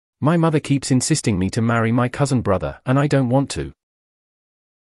My mother keeps insisting me to marry my cousin brother, and I don't want to.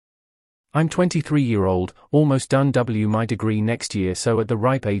 I'm 23-year-old, almost done my degree next year, so at the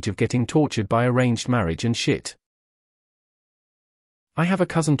ripe age of getting tortured by arranged marriage and shit. I have a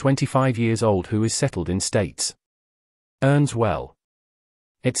cousin 25 years old who is settled in States. Earns well.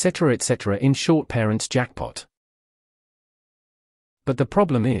 Etc. etc. In short, parents jackpot. But the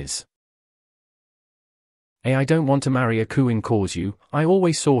problem is, A. I don't want to marry a cooing cause you, I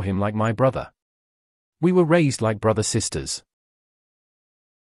always saw him like my brother. We were raised like brother-sisters.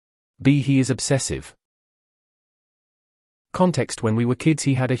 B. He is obsessive. Context: when we were kids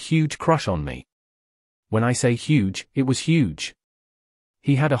he had a huge crush on me. When I say huge, it was huge.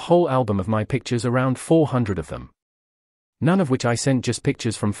 He had a whole album of my pictures, around 400 of them. None of which I sent, just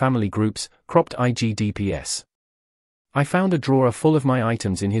pictures from family groups, cropped IGDPS. I found a drawer full of my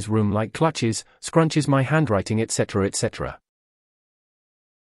items in his room, like clutches, scrunches, my handwriting, etc. etc.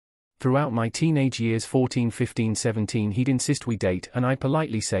 Throughout my teenage years, 14, 15, 17, he'd insist we date, and I'd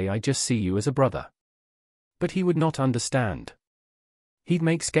politely say I just see you as a brother. But he would not understand. He'd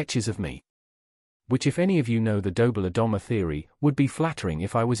make sketches of me, which, if any of you know the Dobler-Dahmer theory, would be flattering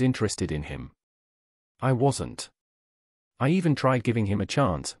if I was interested in him. I wasn't. I even tried giving him a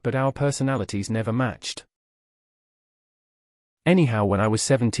chance, but our personalities never matched. Anyhow, when I was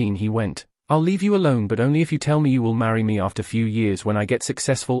 17 he went, "I'll leave you alone, but only if you tell me you will marry me after few years when I get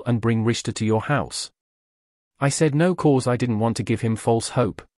successful and bring Rishta to your house." I said no, cause I didn't want to give him false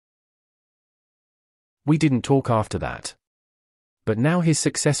hope. We didn't talk after that. But now he's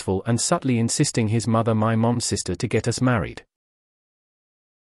successful and subtly insisting his mother, my mom's sister, to get us married.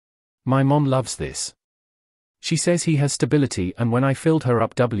 My mom loves this. She says he has stability, and when I filled her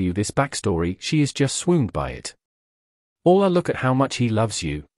up this backstory, she is just swooned by it. All I look at how much he loves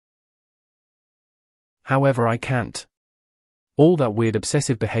you. However, I can't. All that weird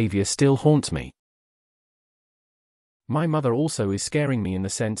obsessive behavior still haunts me. My mother also is scaring me in the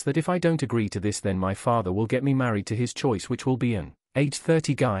sense that if I don't agree to this, then my father will get me married to his choice, which will be an age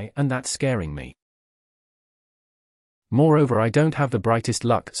 30 guy, and that's scaring me. Moreover, I don't have the brightest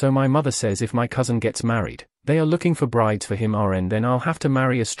luck, so my mother says if my cousin gets married, they are looking for brides for him RN, then I'll have to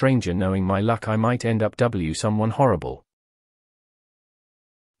marry a stranger. Knowing my luck, I might end up someone horrible.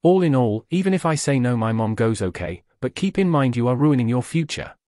 All in all, even if I say no, my mom goes okay, but keep in mind you are ruining your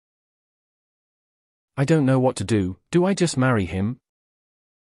future. I don't know what to do. Do I just marry him?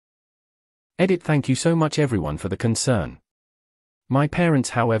 Edit. Thank you so much everyone for the concern. My parents,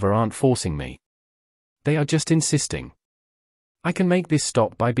 however, aren't forcing me. They are just insisting. I can make this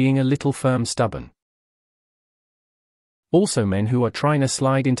stop by being a little firm, stubborn. Also, men who are trying to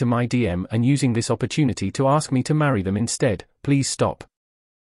slide into my DM and using this opportunity to ask me to marry them instead, please stop.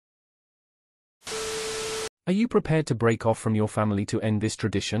 Are you prepared to break off from your family to end this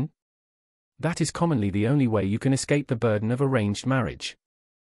tradition? That is commonly the only way you can escape the burden of arranged marriage.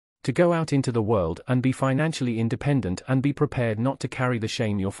 To go out into the world and be financially independent, and be prepared not to carry the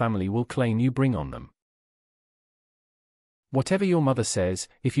shame your family will claim you bring on them. Whatever your mother says,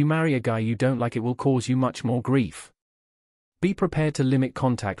 if you marry a guy you don't like, it will cause you much more grief. Be prepared to limit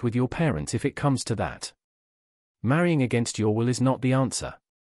contact with your parents if it comes to that. Marrying against your will is not the answer.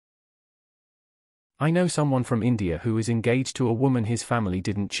 I know someone from India who is engaged to a woman his family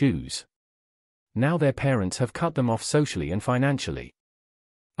didn't choose. Now their parents have cut them off socially and financially.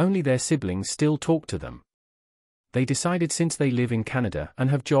 Only their siblings still talk to them. They decided since they live in Canada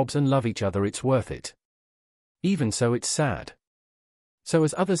and have jobs and love each other, it's worth it. Even so, it's sad. So,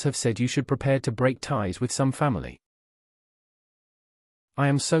 as others have said, you should prepare to break ties with some family. I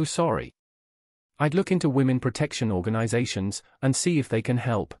am so sorry. I'd look into women protection organizations and see if they can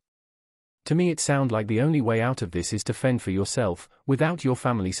help. To me, it sounds like the only way out of this is to fend for yourself, without your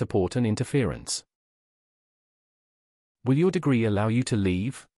family support and interference. Will your degree allow you to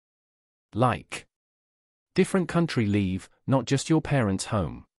leave? Like different country leave, not just your parents'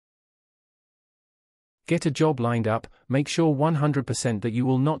 home. Get a job lined up, make sure 100% that you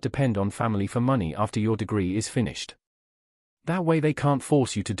will not depend on family for money after your degree is finished. That way they can't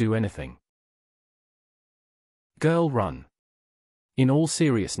force you to do anything. Girl, run. In all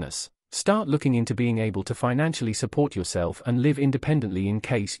seriousness, start looking into being able to financially support yourself and live independently in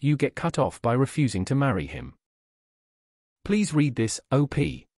case you get cut off by refusing to marry him. Please read this, OP.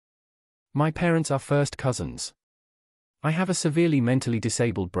 My parents are first cousins. I have a severely mentally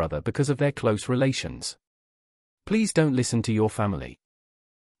disabled brother because of their close relations. Please don't listen to your family.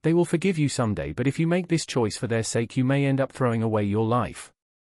 They will forgive you someday, but if you make this choice for their sake, you may end up throwing away your life.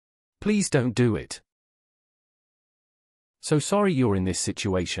 Please don't do it. So sorry you're in this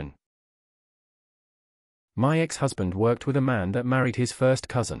situation. My ex-husband worked with a man that married his first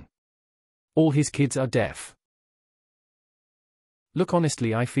cousin. All his kids are deaf. Look,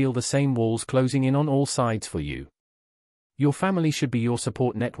 honestly, I feel the same walls closing in on all sides for you. Your family should be your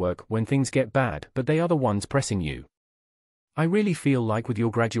support network when things get bad, but they are the ones pressing you. I really feel like with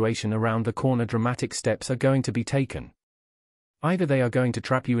your graduation around the corner, dramatic steps are going to be taken. Either they are going to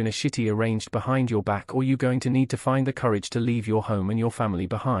trap you in a shitty arranged behind your back, or you're going to need to find the courage to leave your home and your family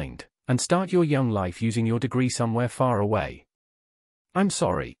behind, and start your young life using your degree somewhere far away. I'm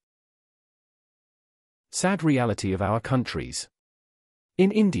sorry. Sad reality of our countries.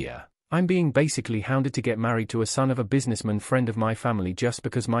 In India, I'm being basically hounded to get married to a son of a businessman friend of my family just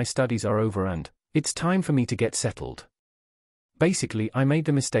because my studies are over and it's time for me to get settled. Basically, I made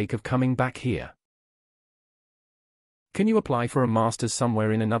the mistake of coming back here. Can you apply for a master's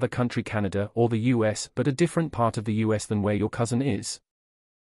somewhere in another country, Canada or the US, but a different part of the US than where your cousin is?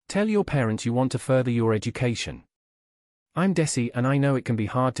 Tell your parents you want to further your education. I'm Desi, and I know it can be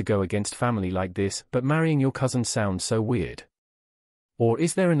hard to go against family like this, but marrying your cousin sounds so weird. Or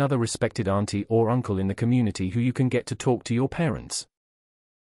is there another respected auntie or uncle in the community who you can get to talk to your parents?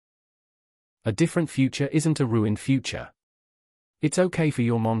 A different future isn't a ruined future. It's okay for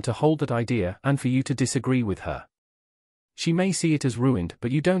your mom to hold that idea and for you to disagree with her. She may see it as ruined,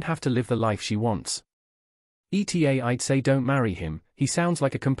 but you don't have to live the life she wants. ETA, I'd say don't marry him, he sounds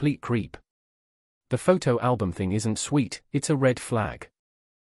like a complete creep. The photo album thing isn't sweet, it's a red flag.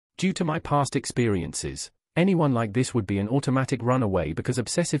 Due to my past experiences, anyone like this would be an automatic runaway, because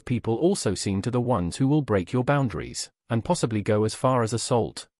obsessive people also seem to the ones who will break your boundaries, and possibly go as far as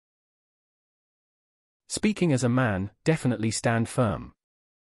assault. Speaking as a man, definitely stand firm.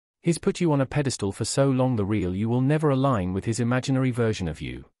 He's put you on a pedestal for so long, the real you will never align with his imaginary version of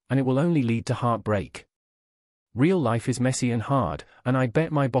you, and it will only lead to heartbreak. Real life is messy and hard, and I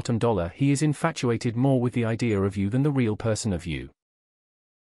bet my bottom dollar he is infatuated more with the idea of you than the real person of you.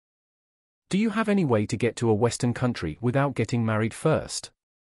 Do you have any way to get to a Western country without getting married first?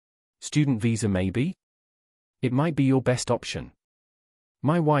 Student visa maybe? It might be your best option.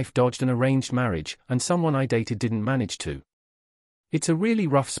 My wife dodged an arranged marriage, and someone I dated didn't manage to. It's a really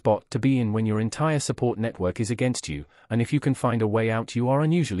rough spot to be in when your entire support network is against you, and if you can find a way out, you are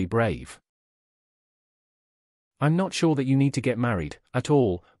unusually brave. I'm not sure that you need to get married at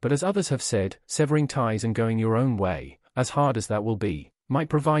all, but as others have said, severing ties and going your own way, as hard as that will be, might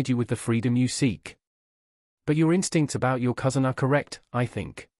provide you with the freedom you seek. But your instincts about your cousin are correct, I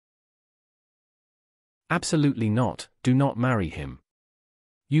think. Absolutely not, do not marry him.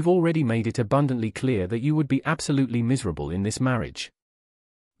 You've already made it abundantly clear that you would be absolutely miserable in this marriage.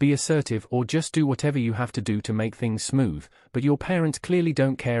 Be assertive or just do whatever you have to do to make things smooth, but your parents clearly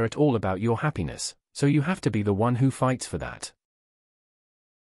don't care at all about your happiness, so you have to be the one who fights for that.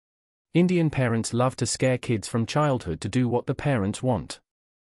 Indian parents love to scare kids from childhood to do what the parents want.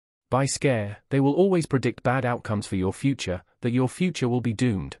 By scare, they will always predict bad outcomes for your future, that your future will be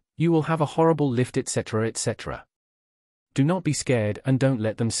doomed, you will have a horrible lift, etc., etc. Do not be scared and don't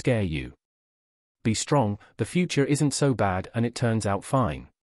let them scare you. Be strong, the future isn't so bad and it turns out fine.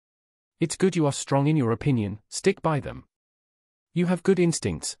 It's good you are strong in your opinion, stick by them. You have good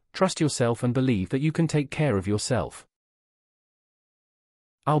instincts, trust yourself and believe that you can take care of yourself.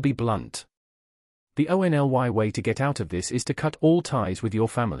 I'll be blunt. The only way to get out of this is to cut all ties with your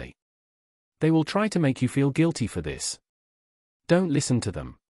family. They will try to make you feel guilty for this. Don't listen to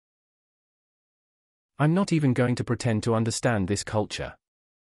them. I'm not even going to pretend to understand this culture.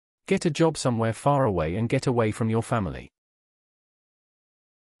 Get a job somewhere far away and get away from your family.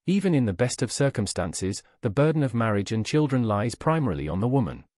 Even in the best of circumstances, the burden of marriage and children lies primarily on the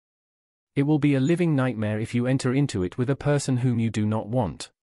woman. It will be a living nightmare if you enter into it with a person whom you do not want.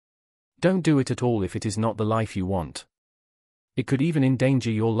 Don't do it at all if it is not the life you want. It could even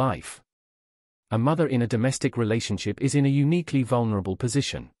endanger your life. A mother in a domestic relationship is in a uniquely vulnerable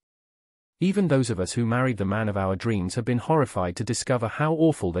position. Even those of us who married the man of our dreams have been horrified to discover how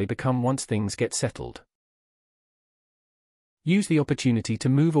awful they become once things get settled. Use the opportunity to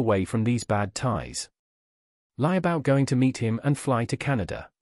move away from these bad ties. Lie about going to meet him and fly to Canada.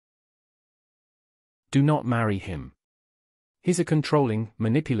 Do not marry him. He's a controlling,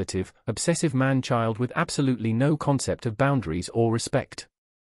 manipulative, obsessive man-child with absolutely no concept of boundaries or respect.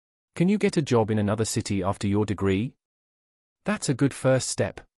 Can you get a job in another city after your degree? That's a good first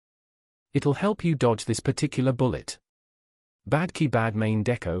step. It'll help you dodge this particular bullet. Bad ki bad main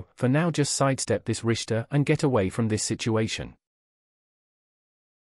deco, for now just sidestep this rishta and get away from this situation.